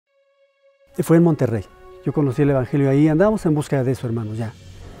Fue en Monterrey. Yo conocí el Evangelio ahí, andábamos en busca de eso, hermanos, ya.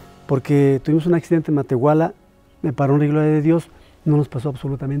 Porque tuvimos un accidente en Matehuala, me paró una iglesia de Dios, no nos pasó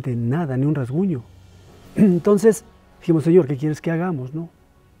absolutamente nada, ni un rasguño. Entonces dijimos, Señor, ¿qué quieres que hagamos, no?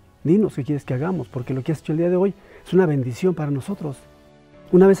 Dinos qué quieres que hagamos, porque lo que has hecho el día de hoy es una bendición para nosotros.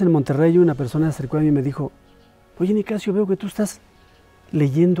 Una vez en Monterrey una persona se acercó a mí y me dijo, oye, Nicasio, veo que tú estás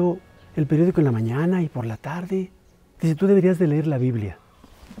leyendo el periódico en la mañana y por la tarde. Dice, tú deberías de leer la Biblia.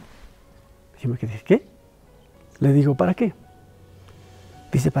 Dije, ¿qué? Le digo, ¿para qué?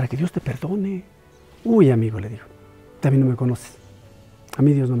 Dice, para que Dios te perdone. Uy, amigo, le digo, tú a mí no me conoces. A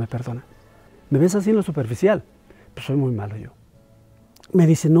mí Dios no me perdona. ¿Me ves así en lo superficial? Pues soy muy malo yo. Me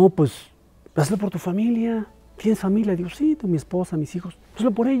dice, no, pues hazlo por tu familia. ¿Tienes familia? Digo, sí, tengo mi esposa, mis hijos.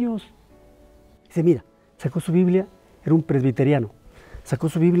 Hazlo por ellos. Dice, mira, sacó su Biblia, era un presbiteriano. Sacó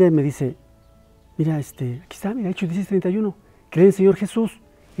su Biblia y me dice, mira, aquí está, mira, Hechos 16:31. Cree en el Señor Jesús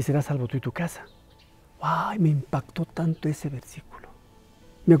y serás salvo tú y tu casa. ¡Ay! Me impactó tanto ese versículo.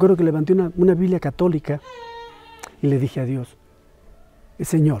 Me acuerdo que levanté una Biblia católica y le dije a Dios,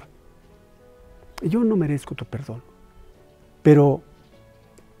 Señor, yo no merezco tu perdón, pero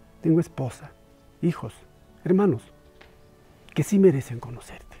tengo esposa, hijos, hermanos, que sí merecen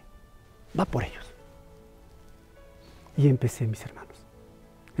conocerte. Va por ellos. Y empecé, mis hermanos,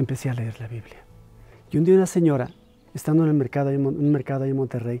 empecé a leer la Biblia. Y un día una señora, estando en el mercado, en un mercado ahí en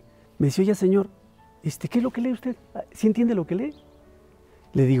Monterrey, me dice, oye, señor, ¿qué es lo que lee usted? ¿Sí entiende lo que lee?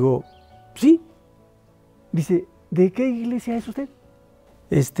 Le digo, sí. Dice, ¿de qué iglesia es usted?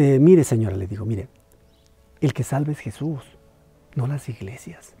 Mire, señora, le digo, mire, el que salve es Jesús, no las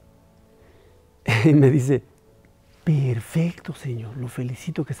iglesias. Y me dice, perfecto, señor, lo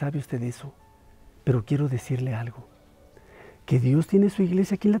felicito que sabe usted eso, pero quiero decirle algo, que Dios tiene su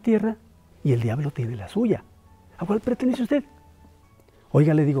iglesia aquí en la tierra y el diablo tiene la suya. ¿A cuál pertenece usted?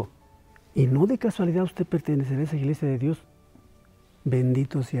 Oiga, le digo, ¿y no de casualidad usted pertenecerá a esa iglesia de Dios?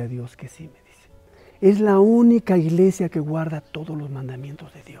 Bendito sea Dios que sí, me dice. Es la única iglesia que guarda todos los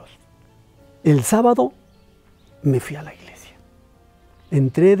mandamientos de Dios. El sábado me fui a la iglesia.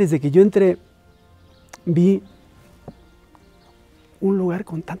 Desde que yo entré, vi un lugar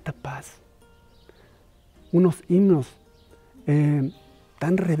con tanta paz, unos himnos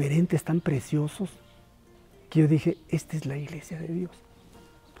tan reverentes, tan preciosos, que yo dije, esta es la iglesia de Dios,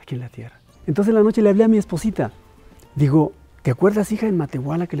 aquí en la tierra. Entonces en la noche le hablé a mi esposita, digo, ¿te acuerdas, hija, en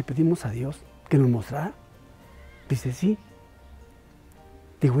Matehuala que le pedimos a Dios que nos mostrara? Dice, sí.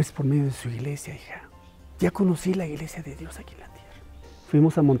 Digo, es por medio de su iglesia, hija. Ya conocí la iglesia de Dios aquí en la tierra.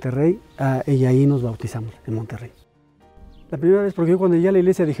 Fuimos a Monterrey y ahí nos bautizamos, en Monterrey. La primera vez, porque yo cuando llegué a la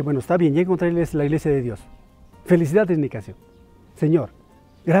iglesia dije, bueno, está bien, ya encontré la iglesia de Dios. Felicidades, Nicasio. Señor,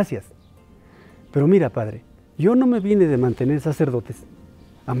 gracias. Pero mira, Padre, yo no me vine de mantener sacerdotes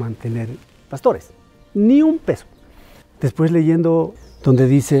a mantener pastores, ni un peso. Después leyendo donde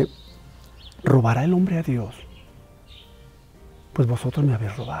dice, ¿robará el hombre a Dios? Pues vosotros me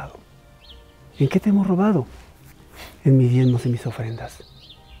habéis robado. ¿En qué te hemos robado? En mis diezmos y mis ofrendas.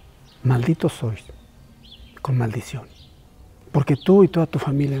 Malditos sois, con maldición, porque tú y toda tu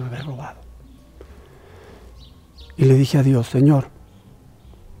familia me habéis robado. Y le dije a Dios, Señor,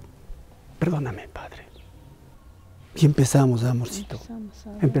 perdóname, Padre. Y empezamos, amorcito.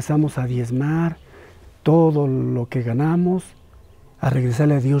 Empezamos a diezmar todo lo que ganamos, a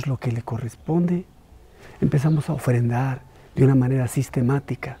regresarle a Dios lo que le corresponde. Empezamos a ofrendar de una manera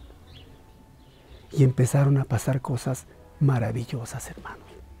sistemática. Y empezaron a pasar cosas maravillosas, hermanos.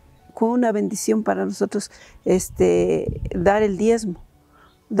 Fue una bendición para nosotros dar el diezmo,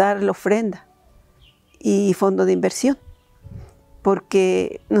 dar la ofrenda y fondo de inversión.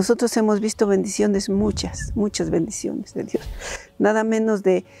 Porque nosotros hemos visto bendiciones, muchas bendiciones de Dios. Nada menos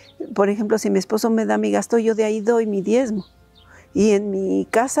de, por ejemplo, si mi esposo me da mi gasto, yo de ahí doy mi diezmo. Y en mi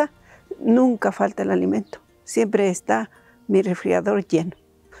casa nunca falta el alimento. Siempre está mi refrigerador lleno.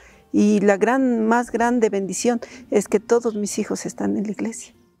 Y la más grande bendición es que todos mis hijos están en la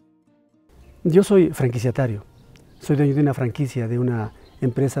iglesia. Yo soy franquiciatario. Soy dueño de una franquicia de una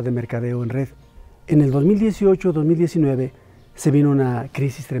empresa de mercadeo en red. En el 2018-2019 se vino una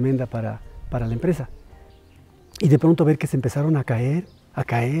crisis tremenda para la empresa. Y de pronto ver que se empezaron a caer,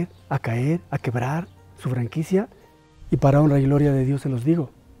 a quebrar su franquicia. Y para honra y gloria de Dios se los digo,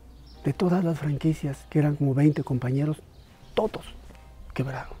 de todas las franquicias, que eran como 20 compañeros, todos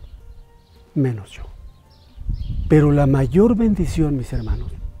quebraron, menos yo. Pero la mayor bendición, mis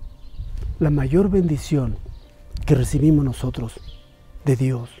hermanos, la mayor bendición que recibimos nosotros de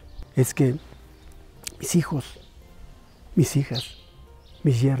Dios es que mis hijos, mis hijas,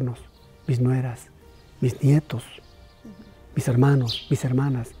 mis yernos, mis nueras, mis nietos, mis hermanos, mis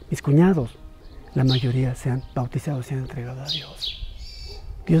hermanas, mis cuñados, la mayoría se han bautizado, se han entregado a Dios.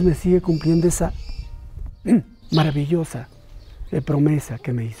 Dios me sigue cumpliendo esa maravillosa promesa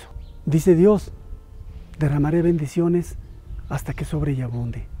que me hizo. Dice Dios, derramaré bendiciones hasta que sobre y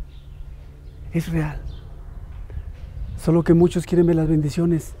abunde. Es real. Solo que muchos quieren ver las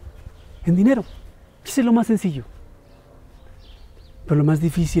bendiciones en dinero. Ese es lo más sencillo. Pero lo más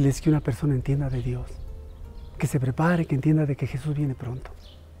difícil es que una persona entienda de Dios, que se prepare, que entienda de que Jesús viene pronto.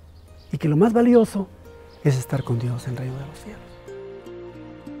 Y que lo más valioso es estar con Dios en el reino de los cielos.